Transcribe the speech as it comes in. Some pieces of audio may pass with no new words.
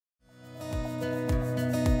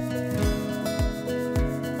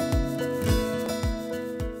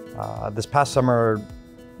This past summer,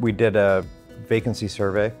 we did a vacancy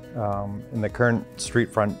survey. And the current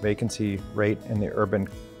street front vacancy rate in the urban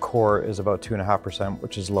core is about 2.5%,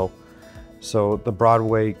 which is low. So the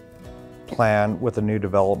Broadway plan with the new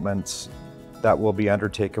developments that will be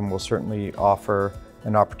undertaken will certainly offer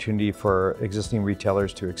an opportunity for existing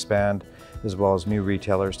retailers to expand, as well as new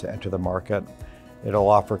retailers to enter the market. It'll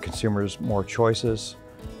offer consumers more choices.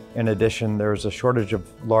 In addition, there's a shortage of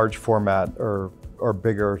large format or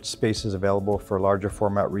bigger spaces available for larger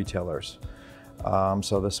format retailers.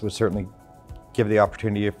 So this would certainly give the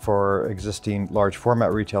opportunity for existing large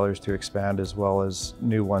format retailers to expand, as well as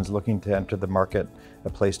new ones looking to enter the market, a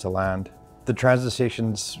place to land. The transit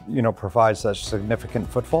stations, provide such significant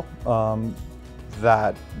footfall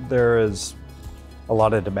that there is a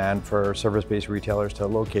lot of demand for service-based retailers to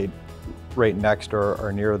locate right next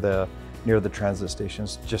or near the transit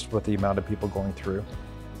stations, just with the amount of people going through.